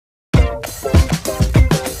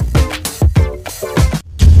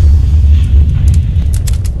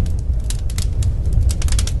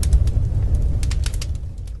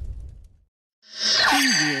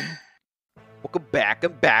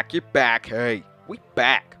I'm back. You're back. Hey, we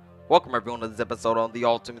back. Welcome everyone to this episode on the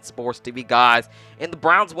Ultimate Sports TV, guys. In the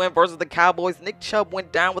Browns win versus the Cowboys, Nick Chubb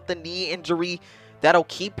went down with a knee injury that'll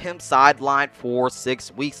keep him sidelined for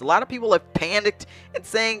 6 weeks. A lot of people have panicked and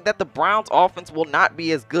saying that the Browns offense will not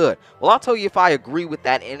be as good. Well, I'll tell you if I agree with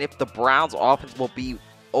that and if the Browns offense will be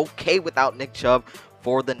okay without Nick Chubb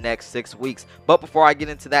for the next 6 weeks. But before I get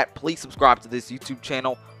into that, please subscribe to this YouTube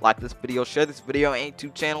channel, like this video, share this video on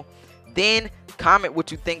YouTube channel. Then comment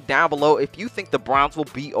what you think down below if you think the Browns will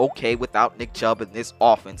be okay without Nick Chubb in this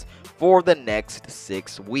offense for the next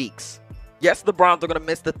 6 weeks. Yes, the Browns are going to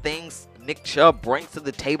miss the things Nick Chubb brings to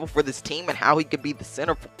the table for this team and how he could be the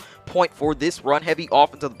center point for this run-heavy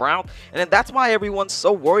offense of the Browns. And that's why everyone's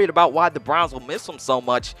so worried about why the Browns will miss him so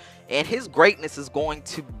much. And his greatness is going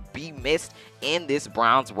to be missed in this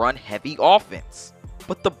Browns run-heavy offense.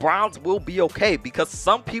 But the Browns will be okay because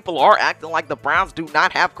some people are acting like the Browns do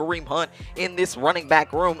not have Kareem Hunt in this running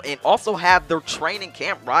back room and also have their training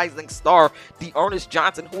camp rising star, D'Ernest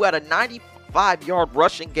Johnson, who had a 95-yard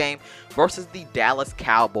rushing game versus the Dallas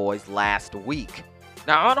Cowboys last week.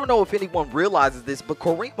 Now, I don't know if anyone realizes this, but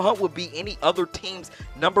Kareem Hunt would be any other team's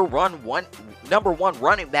number one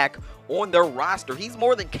running back on their roster. He's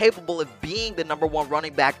more than capable of being the number one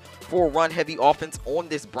running back for a run-heavy offense on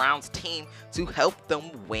this Browns team to help them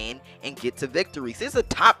win and get to victories. He's a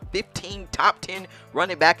top 15, top 10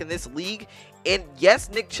 running back in this league. And yes,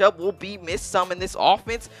 Nick Chubb will be missed some in this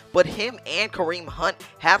offense, but him and Kareem Hunt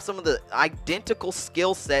have some of the identical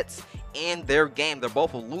skill sets in their game. They're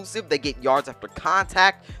both elusive, they get yards after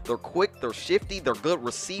contact, they're quick, they're shifty, they're good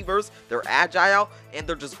receivers, they're agile, and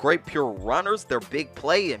they're just great pure runners. Their big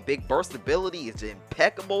play and big burst ability is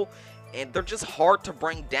impeccable, and they're just hard to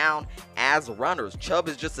bring down as runners. Chubb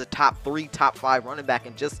is just a top 3, top 5 running back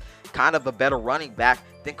and just kind of a better running back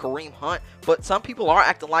than Kareem Hunt. But some people are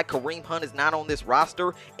acting like Kareem Hunt is not on this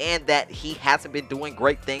roster and that he hasn't been doing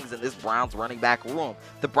great things in this Browns running back room.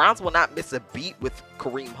 The Browns will not miss a beat with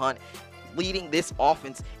Kareem Hunt leading this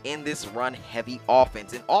offense in this run-heavy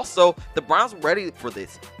offense. And also, the Browns are ready for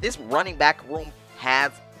this. This running back room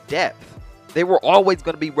has depth. They were always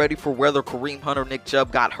going to be ready for whether Kareem Hunt or Nick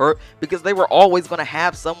Chubb got hurt because they were always going to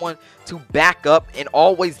have someone to back up and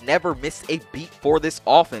always never miss a beat for this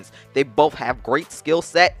offense. They both have great skill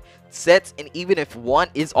sets, and even if one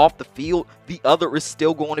is off the field, the other is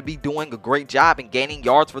still going to be doing a great job and gaining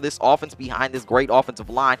yards for this offense behind this great offensive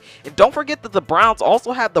line. And don't forget that the Browns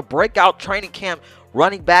also have the breakout training camp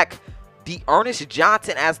running back D'Ernest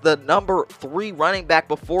Johnson as the number 3 running back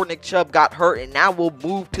before Nick Chubb got hurt, and now will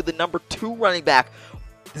move to the number 2 running back.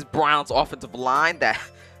 This Browns offensive line that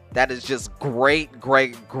is just great.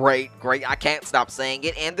 I can't stop saying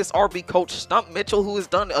it. And this RB coach Stump Mitchell, who has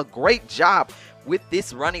done a great job with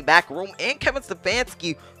this running back room, and Kevin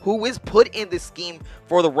Stefanski, who is put in this scheme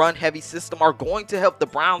for the run heavy system, are going to help the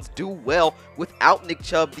Browns do well without Nick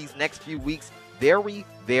Chubb these next few weeks very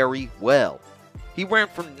well. He ran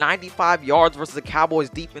for 95 yards versus the Cowboys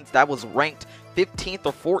defense that was ranked 15th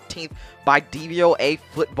or 14th by DVOA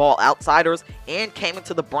Football Outsiders, and came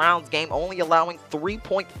into the Browns game only allowing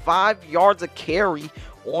 3.5 yards a carry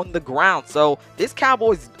on the ground. So this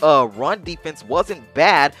Cowboys run defense wasn't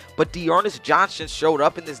bad, but D'Ernest Johnson showed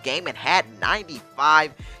up in this game and had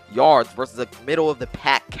 95 yards versus a middle of the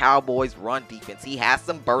pack Cowboys run defense. He has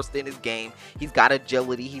some burst in his game, he's got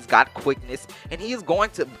agility, he's got quickness, and he is going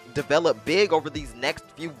to develop big over these next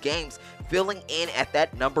few games, filling in at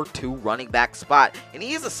that number 2 running back spot. And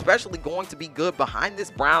he is especially going to be good behind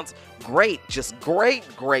this Browns great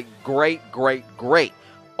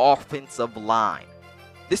offensive line.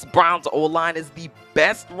 This Browns O-line is the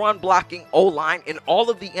best run-blocking O-line in all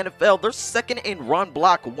of the NFL. They're second in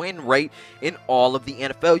run-block win rate in all of the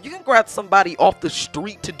NFL. You can grab somebody off the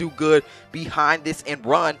street to do good behind this and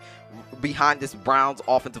run behind this Browns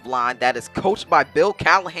offensive line that is coached by Bill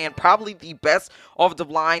Callahan, probably the best offensive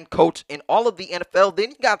line coach in all of the NFL.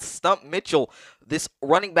 Then you got Stump Mitchell, this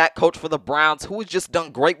running back coach for the Browns, who has just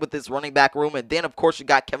done great with this running back room. And then, of course, you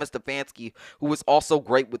got Kevin Stefanski, who is also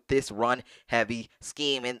great with this run-heavy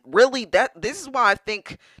scheme. And really, this is why I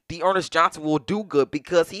think D'Ernest Johnson will do good,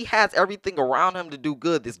 because he has everything around him to do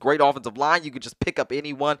good. This great offensive line, you could just pick up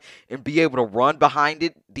anyone and be able to run behind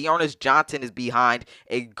it. D'Ernest Johnson is behind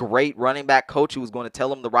a great running back coach who is going to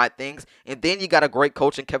tell him the right things. And then you got a great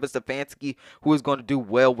coach in Kevin Stefanski, who is going to do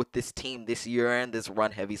well with this team this year and this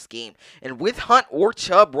run-heavy scheme. And with Hunt or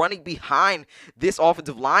Chubb running behind this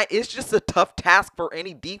offensive line, it's just a tough task for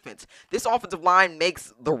any defense. This offensive line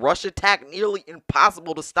makes the rush attack nearly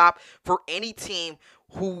impossible to stop for any team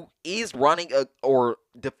who is running or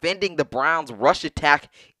defending the Browns' rush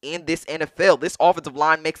attack in this NFL. This offensive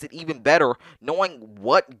line makes it even better knowing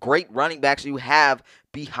what great running backs you have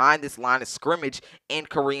behind this line of scrimmage in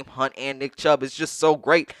Kareem Hunt and Nick Chubb. It's just so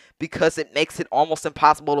great because it makes it almost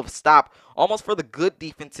impossible to stop, almost for the good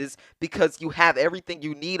defenses, because you have everything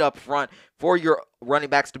you need up front for your running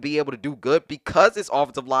backs to be able to do good, because this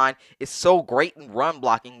offensive line is so great in run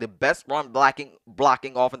blocking, the best run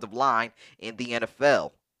blocking offensive line in the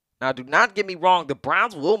NFL. Now, do not get me wrong, the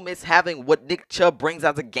Browns will miss having what Nick Chubb brings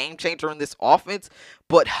as a game changer in this offense,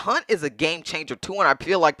 but Hunt is a game changer too, and I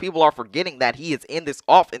feel like people are forgetting that he is in this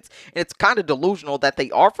offense, and it's kind of delusional that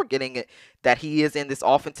they are forgetting it, that he is in this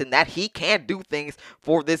offense and that he can do things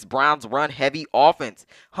for this Browns run-heavy offense.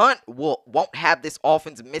 Hunt won't have this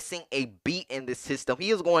offense missing a beat in this system.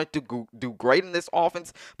 He is going to do great in this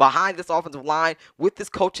offense, behind this offensive line, with this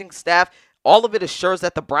coaching staff. All of it assures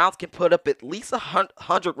that the Browns can put up at least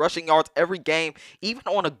 100 rushing yards every game, even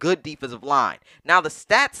on a good defensive line. Now, the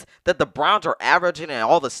stats that the Browns are averaging and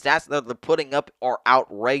all the stats that they're putting up are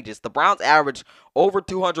outrageous. The Browns average over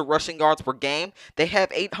 200 rushing yards per game. They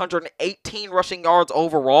have 818 rushing yards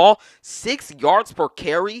overall, 6 yards per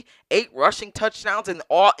carry, 8 rushing touchdowns, and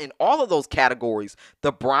in all of those categories,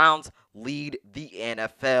 the Browns lead the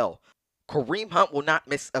NFL. Kareem Hunt will not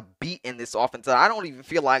miss a beat in this offense. I don't even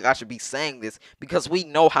feel like I should be saying this because we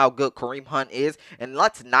know how good Kareem Hunt is. And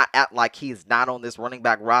let's not act like he is not on this running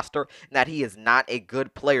back roster and that he is not a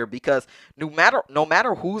good player, because no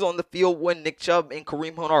matter who's on the field when Nick Chubb and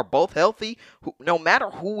Kareem Hunt are both healthy, no matter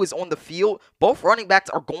who is on the field, both running backs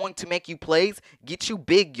are going to make you plays, get you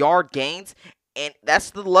big yard gains. And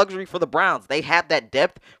that's the luxury for the Browns. They have that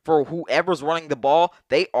depth for whoever's running the ball.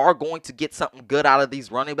 They are going to get something good out of these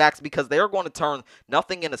running backs because they are going to turn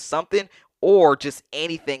nothing into something, or just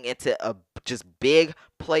anything into a just big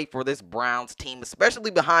play for this Browns team, especially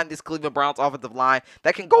behind this Cleveland Browns offensive line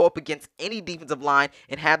that can go up against any defensive line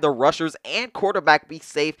and have their rushers and quarterback be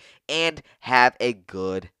safe and have a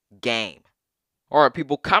good game. All right,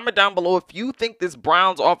 people, comment down below if you think this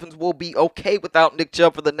Browns offense will be okay without Nick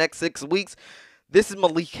Chubb for the next 6 weeks. This is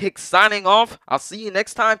Malik Hicks signing off. I'll see you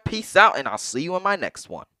next time. Peace out, and I'll see you in my next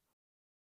one.